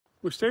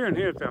We're staying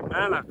here at the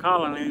Amana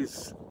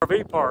Colonies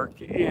RV Park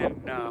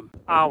in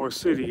Iowa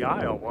City,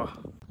 Iowa.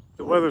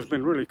 The weather's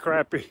been really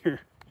crappy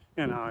here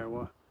in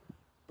Iowa,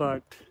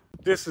 but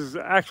this is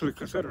actually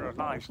considered a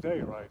nice day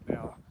right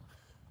now.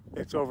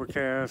 It's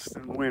overcast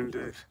and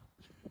windy.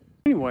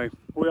 Anyway,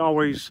 we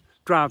always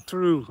drive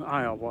through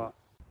Iowa,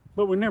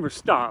 but we never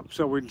stop,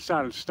 so we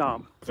decided to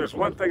stop. There's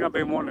one thing I've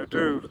been wanting to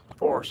do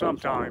for some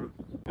time,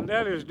 and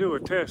that is do a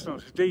test on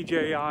this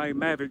DJI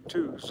Mavic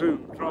 2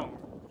 Zoom drone.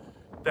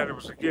 That it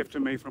was a gift to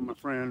me from a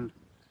friend,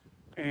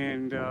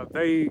 and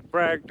they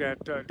bragged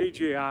that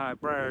DJI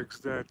brags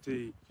that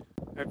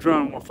that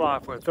drone will fly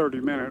for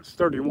 31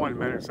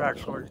 minutes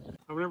actually.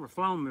 I've never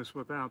flown this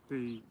without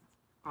the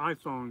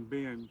iPhone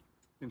being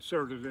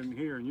inserted in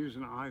here and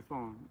using the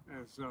iPhone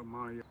as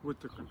with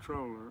the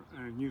controller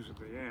and using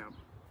the app.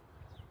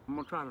 I'm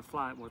gonna try to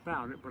fly it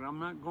without it, but I'm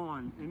not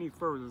going any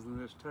further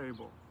than this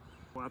table.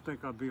 Well, I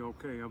think I'll be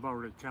okay. I've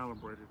already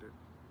calibrated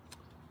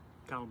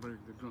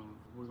the drone.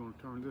 We're going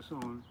to turn this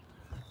on.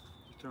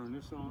 You turn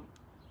this on,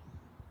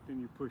 then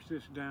you push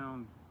this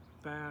down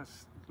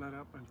fast, let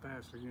up, and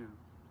fast again.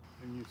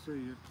 And you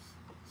see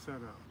it's set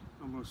up.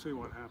 I'm going to see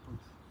what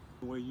happens.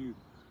 The way you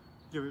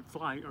give it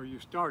flight or you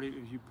start it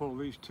is you pull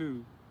these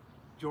two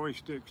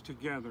joysticks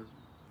together,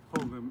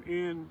 pull them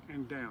in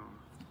and down.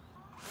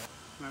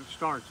 That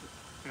starts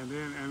it. And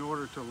then in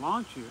order to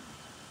launch it,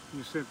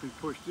 you simply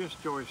push this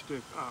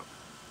joystick up.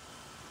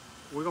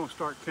 We're going to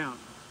start counting.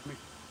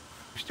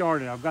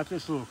 Started. I've got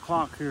this little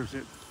clock here. It's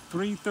at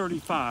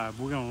 3:35.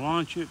 We're going to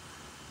launch it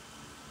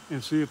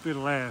and see if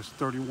it'll last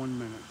 31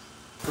 minutes.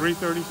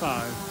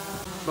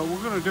 3:35, but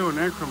we're going to do an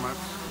increment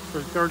for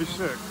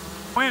 36.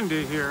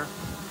 Windy here,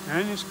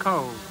 and it's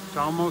cold. It's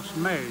almost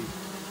May.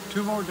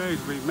 2 more days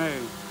will be May,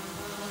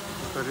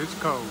 but it's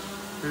cold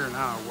here in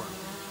Iowa.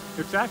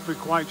 It's actually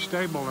quite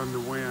stable in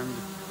the wind.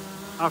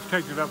 I've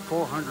taken it up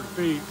 400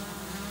 feet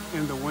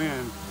in the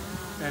wind,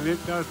 and it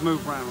does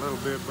move around a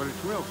little bit, but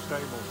it's real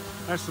stable.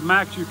 That's the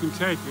max you can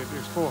take it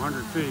is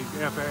 400 feet,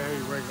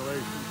 FAA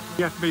regulation.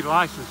 You have to be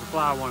licensed to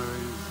fly one of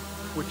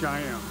these, which I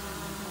am.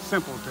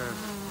 Simple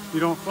test. You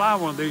don't fly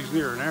one of these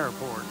near an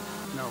airport.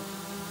 No.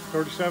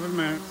 37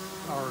 minutes,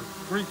 or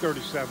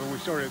 3:37. We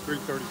started at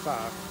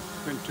 3:35.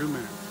 It's been 2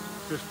 minutes.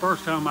 This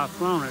first time I've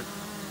flown it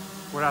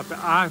without the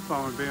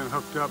iPhone being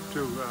hooked up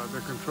to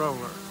the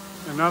controller.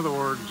 In other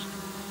words,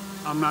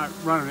 I'm not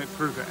running it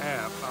through the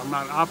app. I'm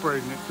not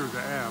operating it through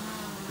the app,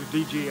 the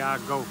DJI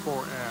Go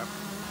 4 app.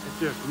 It's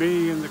just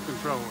me and the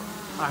controller.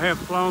 I have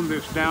flown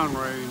this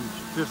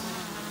downrange, this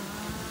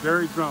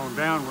very drone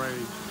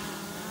downrange,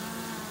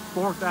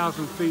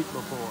 4,000 feet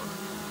before,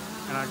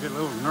 and I get a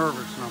little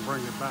nervous and I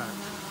bring it back.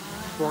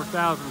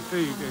 4,000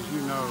 feet, as you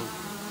know,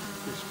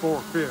 is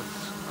 4/5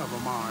 of a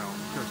mile,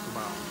 just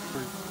about.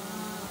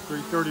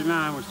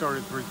 3:39, we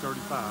started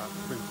 3:35.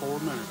 It's been 4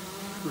 minutes.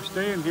 We're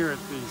staying here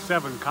at the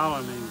 7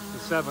 colonies, the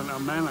 7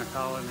 Amana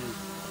colonies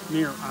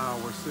near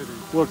Iowa City.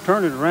 We'll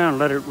turn it around and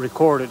let it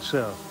record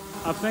itself.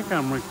 I think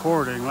I'm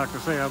recording. Like I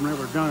say, I've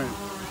never done it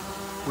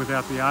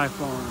without the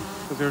iPhone.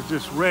 But there's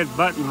this red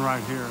button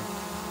right here.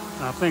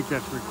 And I think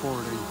that's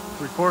recording.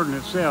 Recording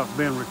itself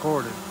being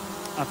recorded,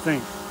 I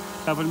think.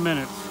 7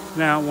 minutes.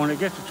 Now, when it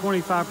gets to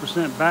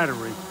 25%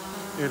 battery,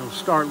 it'll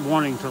start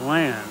wanting to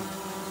land.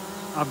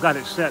 I've got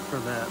it set for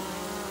that.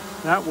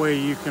 That way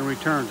you can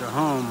return to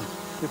home.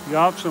 If you're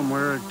off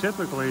somewhere,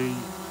 typically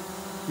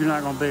you're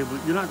not going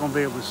to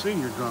be able to see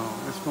your drone.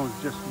 It's going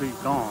to just be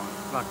gone,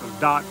 like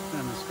a dot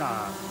in the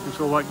sky. And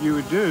so what you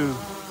would do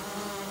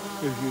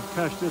is you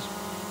press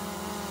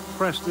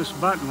this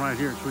button right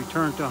here, it's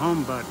return to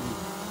home button,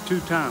 2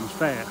 times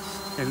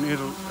fast, and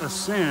it'll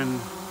ascend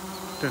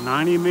to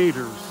 90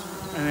 meters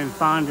and then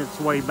find its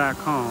way back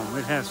home.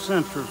 It has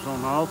sensors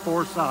on all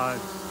 4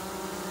 sides,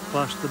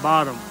 plus the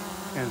bottom.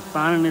 And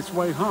finding its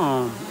way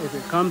home, if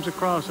it comes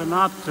across an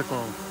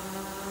obstacle,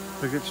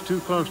 if it gets too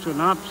close to an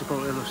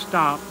obstacle, it'll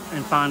stop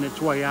and find its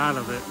way out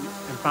of it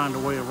and find a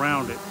way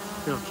around it.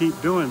 It'll keep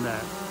doing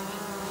that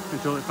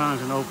until it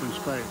finds an open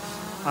space.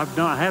 I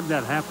had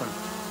that happen.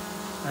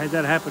 I had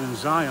that happen in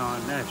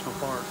Zion National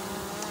Park.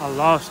 I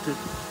lost it.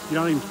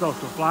 You're not even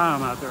supposed to fly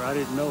them out there. I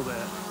didn't know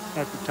that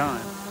at the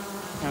time.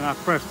 And I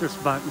pressed this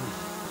button,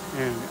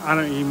 and I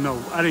didn't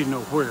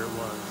know where it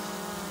was.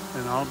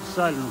 And all of a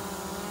sudden,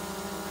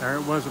 there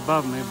it was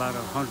above me, about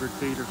 100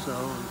 feet or so,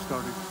 and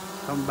started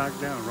coming back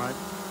down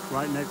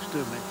right next to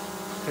me.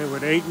 Okay,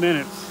 with 8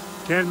 minutes,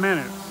 10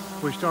 minutes,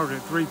 we started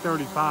at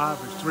 3:35,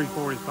 it's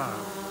 3:45.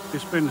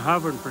 It's been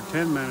hovering for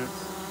 10 minutes,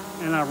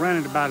 and I ran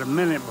it about a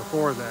minute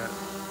before that.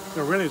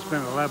 So really it's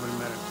been 11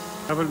 minutes.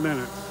 11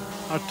 minutes.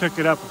 I took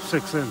it up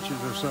 6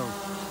 inches or so.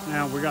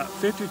 Now we got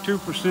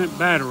 52%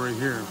 battery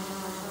here.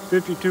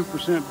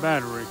 52%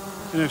 battery,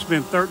 and it's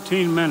been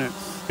 13 minutes.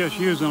 Just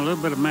using a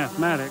little bit of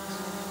mathematics,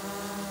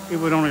 it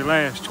would only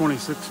last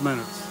 26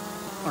 minutes,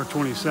 or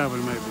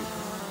 27 maybe.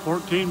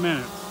 14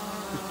 minutes,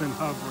 it's been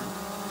hovering.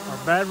 Our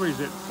battery's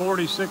at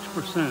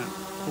 46%,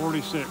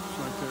 46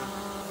 right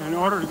there. In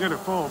order to get a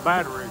full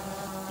battery,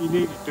 you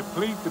need to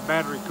deplete the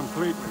battery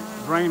completely,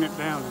 drain it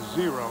down to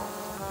 0,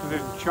 and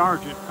then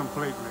charge it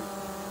completely,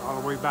 all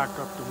the way back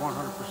up to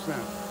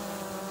 100%.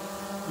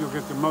 You'll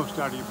get the most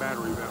out of your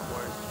battery that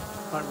way.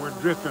 Like we're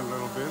drifting a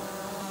little bit.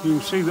 You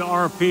can see the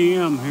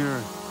RPM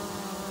here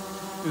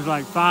is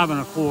like 5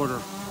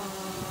 1/4,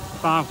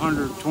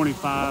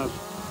 525,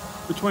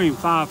 between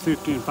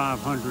 550 and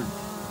 500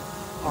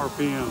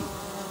 RPM.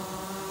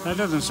 That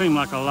doesn't seem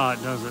like a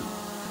lot, does it?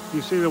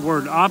 You see the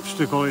word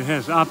obstacle, it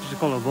has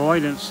obstacle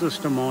avoidance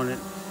system on it.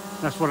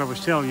 That's what I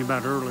was telling you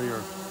about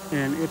earlier.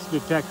 And it's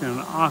detecting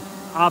an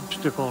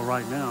obstacle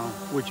right now,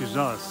 which is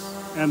us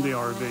and the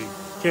RV.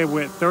 Okay,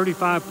 we're at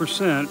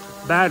 35%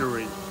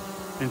 battery,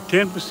 and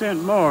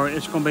 10% more,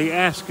 it's going to be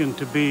asking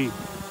to be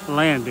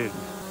landed,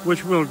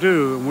 which we'll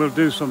do, and we'll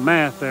do some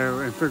math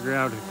there and figure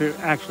out if it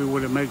actually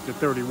would have made it to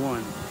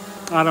 31.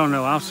 I don't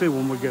know, I'll see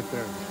when we get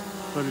there.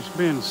 But it's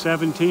been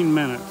 17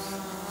 minutes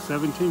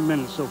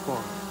so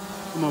far.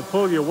 I'm going to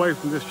pull you away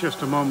from this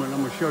just a moment. I'm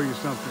going to show you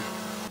something.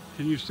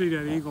 Can you see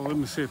that eagle? Let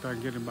me see if I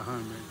can get him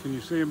behind me. Can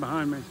you see him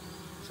behind me?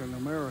 It's an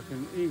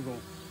American eagle.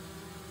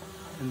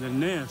 And the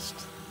nest,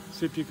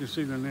 see if you can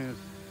see the nest.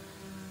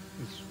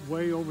 It's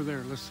way over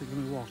there. Let's see, let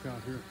me walk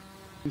out here.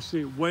 You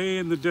see it way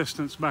in the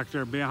distance back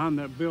there behind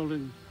that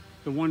building,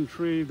 the one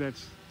tree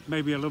that's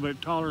maybe a little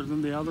bit taller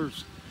than the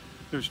others.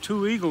 There's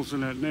 2 eagles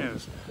in that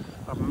nest,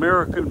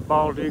 American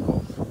bald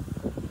eagles.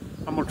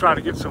 I'm gonna try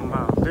to get some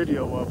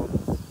video of them.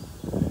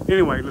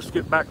 Anyway, let's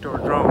get back to our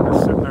drone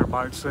that's sitting there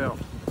by itself.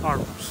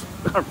 Hovering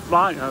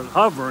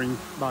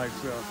by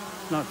itself,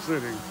 not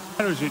sitting.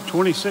 Battery's at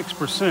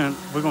 26%.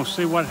 We're gonna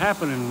see what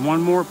happened in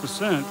 1 more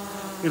percent.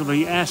 It'll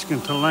be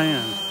asking to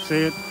land.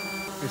 See it?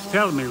 It's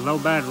telling me low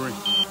battery.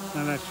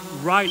 Now that's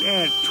right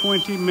at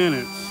 20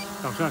 minutes.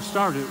 Because I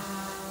started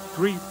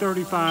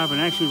 3:35 and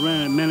actually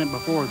ran a minute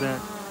before that.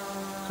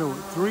 So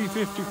at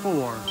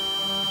 3:54,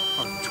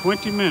 or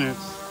 20 minutes,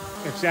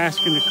 it's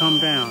asking to come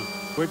down,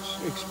 which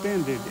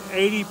expended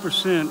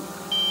 80%,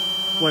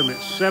 wait a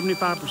minute,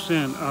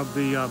 75% of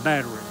the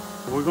battery.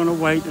 We're gonna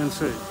wait and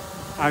see.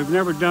 I've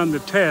never done the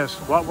test.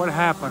 What would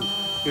happen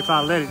if I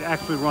let it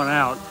actually run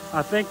out?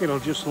 I think it'll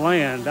just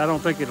land. I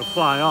don't think it'll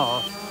fly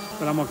off,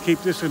 but I'm gonna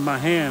keep this in my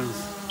hands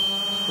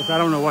because I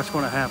don't know what's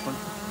gonna happen.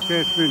 Okay,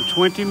 it's been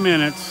 20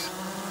 minutes,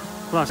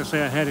 plus I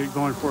say I had it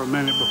going for a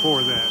minute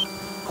before that.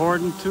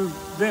 According to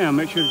them,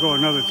 it should go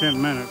another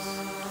 10 minutes.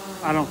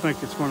 I don't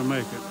think it's gonna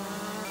make it.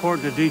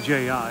 According to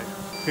DJI.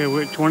 Okay,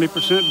 we're at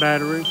 20%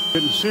 battery.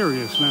 Getting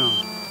serious now.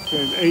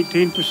 Okay,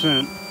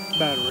 18%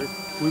 battery.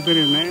 We've been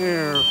in the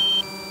air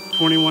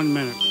 21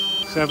 minutes.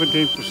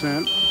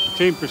 17%,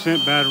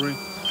 10% battery,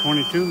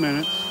 22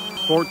 minutes,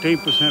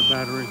 14%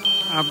 battery.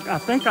 I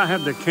think I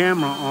have the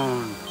camera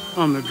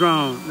on the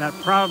drone. That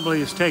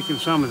probably is taking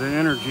some of the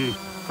energy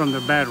from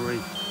the battery.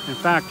 In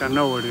fact, I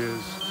know it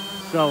is.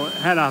 So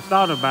had I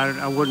thought about it,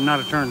 I would not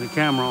have turned the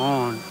camera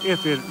on,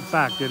 if it, in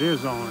fact, it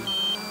is on.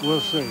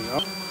 We'll see.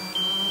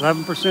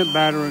 11%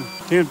 battery,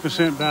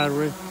 10%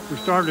 battery. We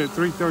started at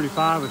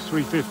 3:35, it's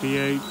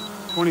 3:58.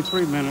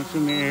 23 minutes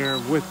in the air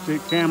with the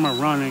camera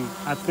running,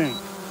 I think.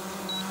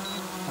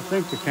 I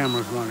think the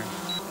camera's running.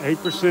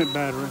 8%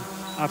 battery.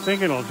 I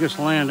think it'll just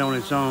land on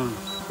its own.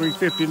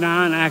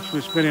 3:59, actually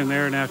it's been in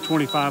there now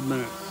 25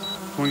 minutes.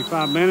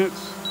 25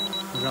 minutes,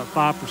 we got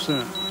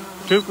 5%.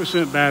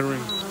 2% battery,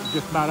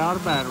 just about out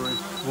of battery.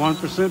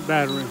 1%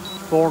 battery,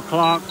 4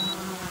 o'clock,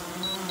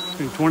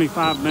 in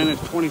 25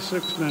 minutes,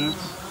 26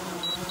 minutes.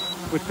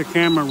 With the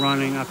camera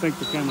running, I think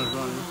the camera's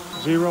running.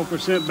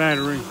 0%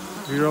 battery,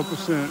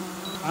 0%.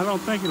 I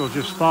don't think it'll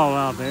just fall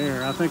out of the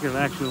air. I think it'll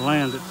actually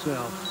land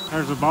itself.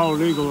 There's a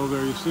bald eagle over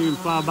there. You see him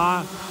fly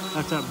by?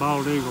 That's that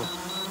bald eagle.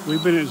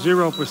 We've been at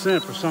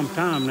 0% for some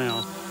time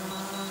now.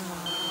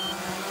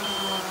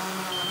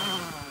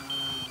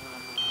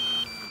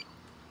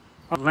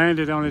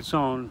 Landed on its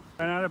own.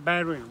 Ran out of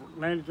battery,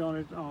 landed on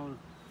its own.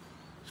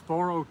 It's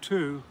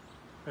 4:02.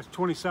 That's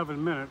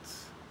 27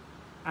 minutes.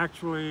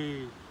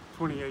 Actually,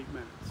 28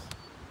 minutes.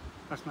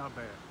 That's not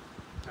bad.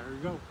 There you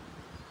go.